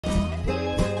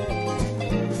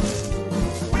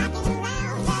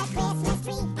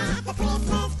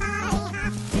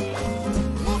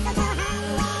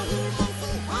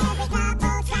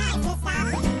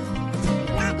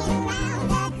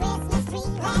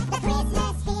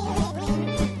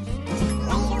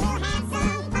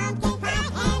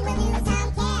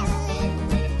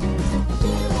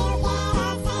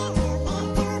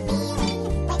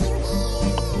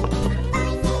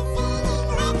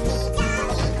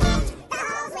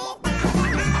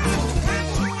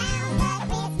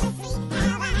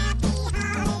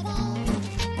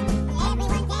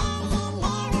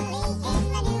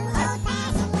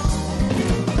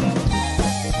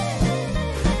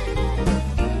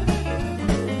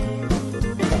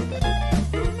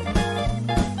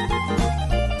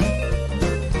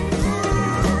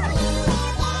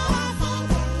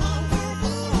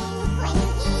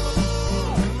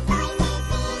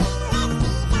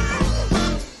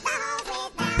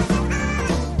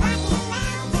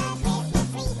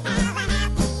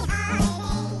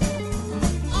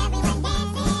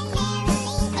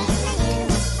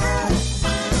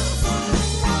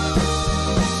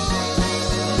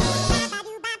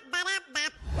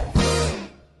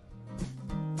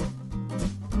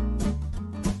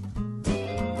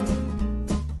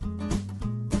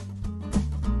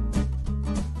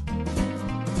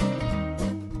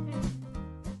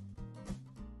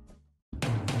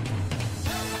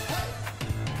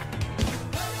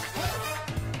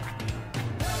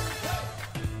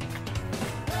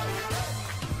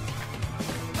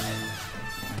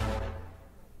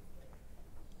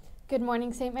Good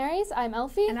morning, St. Mary's. I'm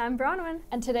Elfie. And I'm Bronwyn.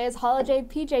 And today is Holiday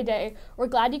PJ Day. We're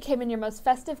glad you came in your most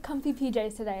festive, comfy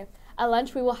PJs today. At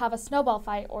lunch, we will have a snowball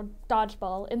fight or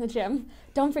dodgeball in the gym.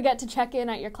 Don't forget to check in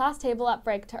at your class table at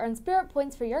break to earn spirit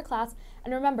points for your class.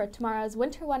 And remember, tomorrow is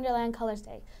Winter Wonderland Colors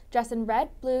Day. Dress in red,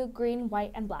 blue, green,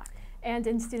 white, and black. And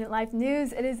in student life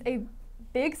news, it is a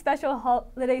big special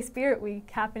holiday spirit week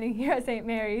happening here at St.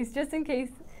 Mary's, just in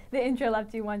case the intro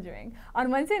left you wondering.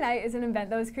 On Wednesday night is an event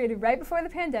that was created right before the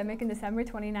pandemic in December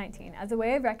 2019 as a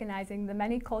way of recognizing the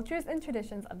many cultures and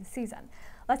traditions of the season.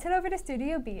 Let's head over to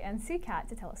Studio B and see Kat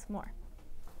to tell us more.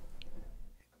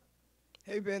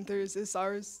 Hey Panthers, it's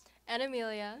Cyrus. And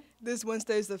Amelia. This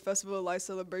Wednesday is the Festival of Light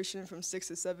celebration from 6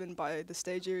 to 7 by the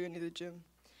stage area near the gym.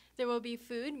 There will be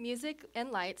food, music,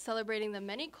 and lights celebrating the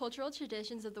many cultural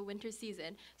traditions of the winter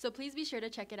season, so please be sure to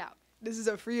check it out. This is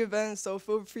a free event, so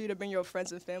feel free to bring your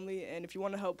friends and family, and if you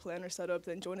want to help plan or set up,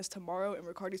 then join us tomorrow in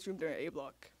Ricardi's room during A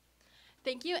block.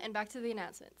 Thank you, and back to the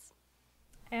announcements.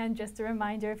 And just a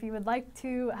reminder, if you would like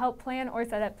to help plan or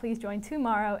set up, please join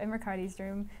tomorrow in Ricardi's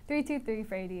room, 323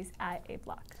 Frady's at A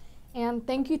block. And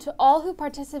thank you to all who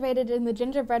participated in the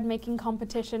gingerbread making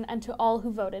competition and to all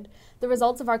who voted. The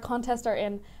results of our contest are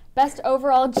in. Best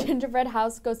overall gingerbread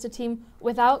house goes to team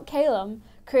Without Calum,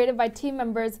 created by team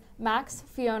members Max,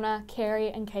 Fiona, Carrie,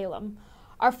 and Calum.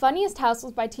 Our funniest house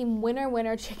was by team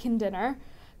Winner Chicken Dinner,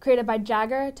 created by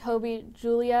Jagger, Toby,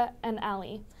 Julia, and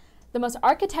Allie. The most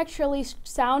architecturally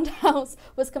sound house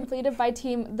was completed by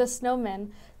team The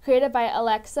Snowmen, created by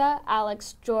Alexa,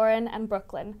 Alex, Joran, and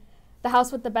Brooklyn. The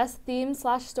house with the best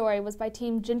theme/story was by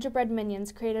team Gingerbread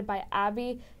Minions, created by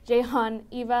Abby, Jehan,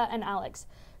 Eva, and Alex.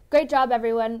 Great job,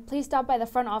 everyone. Please stop by the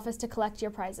front office to collect your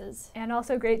prizes. And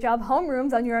also great job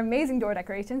homerooms on your amazing door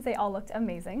decorations. They all looked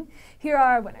amazing. Here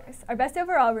are our winners. Our best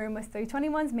overall room was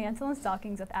 321's Mantle and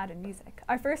Stockings with added music.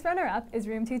 Our first runner-up is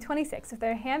room 226 with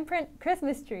their handprint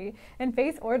Christmas tree and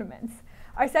face ornaments.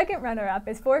 Our second runner-up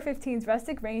is 415's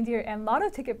Rustic Reindeer and Lotto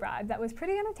Ticket Bribe that was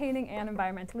pretty entertaining and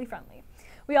environmentally friendly.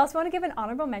 We also want to give an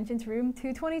honorable mention to room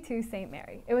 222 St.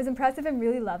 Mary. It was impressive and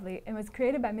really lovely and was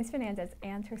created by Miss Fernandez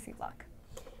and her seat lock.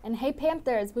 And hey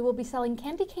Panthers, we will be selling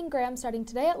candy cane graham starting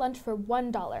today at lunch for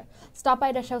 $1. Stop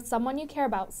by to show someone you care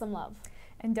about some love.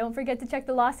 And don't forget to check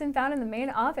the lost and found in the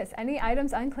main office. Any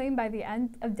items unclaimed by the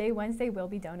end of day Wednesday will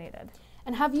be donated.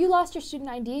 And have you lost your student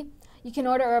ID? You can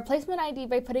order a replacement ID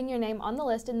by putting your name on the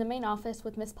list in the main office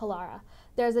with Miss Pilara.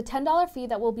 There is a $10 fee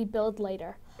that will be billed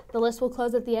later. The list will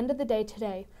close at the end of the day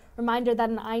today. Reminder that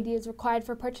an ID is required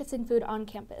for purchasing food on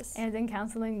campus. And in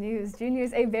counseling news,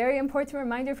 juniors, a very important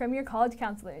reminder from your college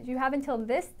counselors. You have until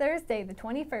this Thursday, the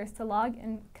 21st, to log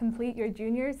and complete your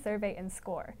junior survey and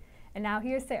score. And now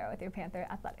here's Sarah with your Panther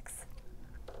Athletics.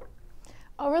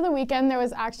 Over the weekend, there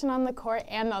was action on the court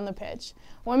and on the pitch.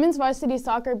 Women's varsity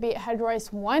soccer beat Head Royce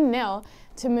 1-0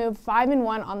 to move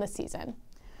 5-1 on the season.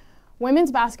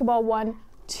 Women's basketball won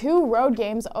 2 road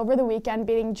games over the weekend,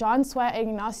 beating John Sweat and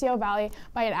Ignacio Valley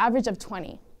by an average of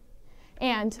 20.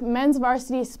 And men's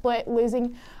varsity split,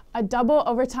 losing a double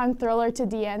overtime thriller to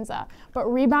De Anza, but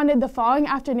rebounded the following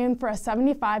afternoon for a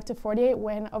 75-48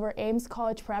 win over Ames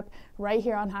College Prep right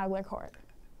here on Hagler Court.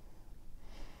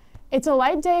 It's a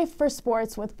light day for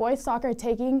sports with boys soccer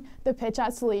taking the pitch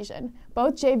at Salesian.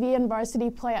 Both JV and varsity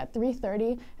play at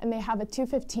 3:30 and they have a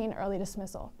 2:15 early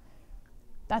dismissal.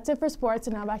 That's it for sports,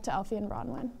 and now back to Elfie and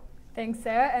Bronwyn. Thanks,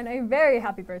 Sarah, and a very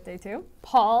happy birthday to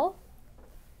Paul,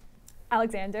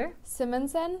 Alexander,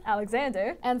 Simonson,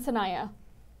 Alexander, and Sanaya.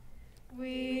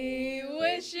 We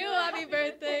wish you happy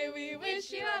birthday, we wish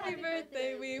you happy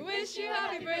birthday, we wish you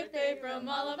happy birthday from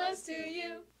all of us to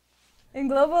you. In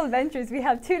Global Adventures, we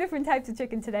have 2 different types of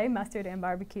chicken today, mustard and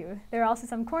barbecue. There are also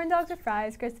some corn dogs with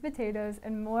fries, crispy potatoes,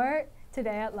 and more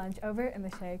today at lunch over in the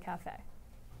Shea Cafe.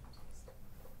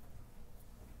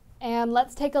 And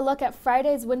let's take a look at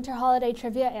Friday's winter holiday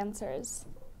trivia answers.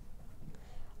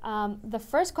 The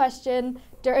first question,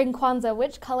 during Kwanzaa,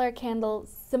 which color candle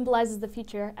symbolizes the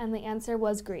future? And the answer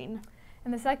was green.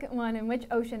 And the second one, in which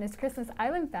ocean is Christmas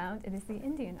Island found? It is the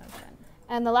Indian Ocean.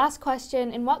 And the last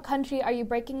question, in what country are you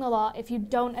breaking the law if you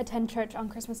don't attend church on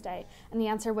Christmas Day? And the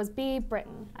answer was B,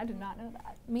 Britain. I did not know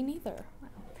that. Me neither.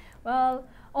 Well,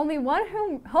 only one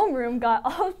homeroom got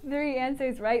all 3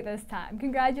 answers right this time.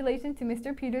 Congratulations to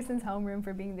Mr. Peterson's homeroom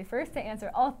for being the first to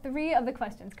answer all 3 of the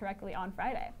questions correctly on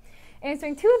Friday.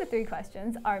 Answering 2 of the 3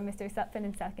 questions are Mr. Sutphin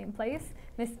in second place,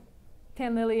 Miss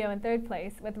Tanlilio in third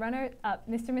place, with runner-up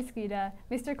Mr. Mosquita,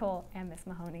 Mr. Cole, and Miss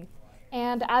Mahoney.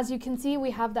 And as you can see, we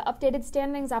have the updated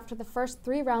standings after the first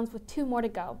 3 rounds with 2 more to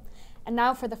go. And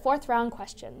now for the 4th round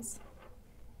questions.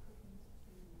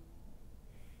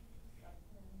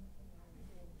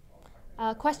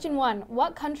 Question 1.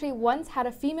 What country once had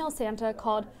a female Santa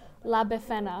called La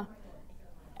Befana?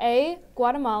 A.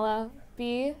 Guatemala,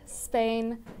 B.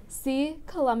 Spain, C.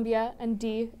 Colombia, and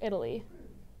D. Italy.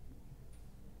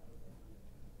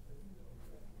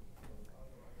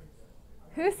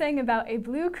 Who sang about a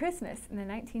blue Christmas in the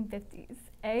 1950s?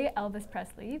 A. Elvis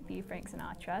Presley, B. Frank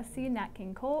Sinatra, C. Nat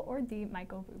King Cole, or D.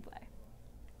 Michael Bublé?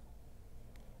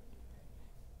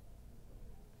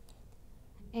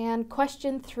 And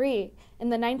question 3. In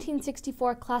the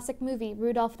 1964 classic movie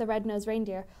Rudolph the Red-Nosed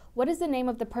Reindeer, what is the name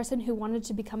of the person who wanted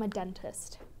to become a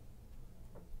dentist?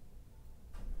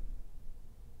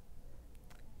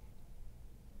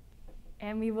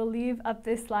 And we will leave up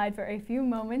this slide for a few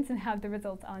moments and have the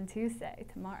results on Tuesday,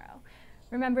 tomorrow.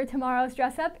 Remember, tomorrow's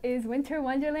dress up is Winter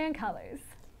Wonderland colors.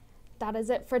 That is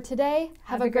it for today.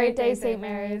 Have a great day, St.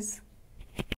 Mary's.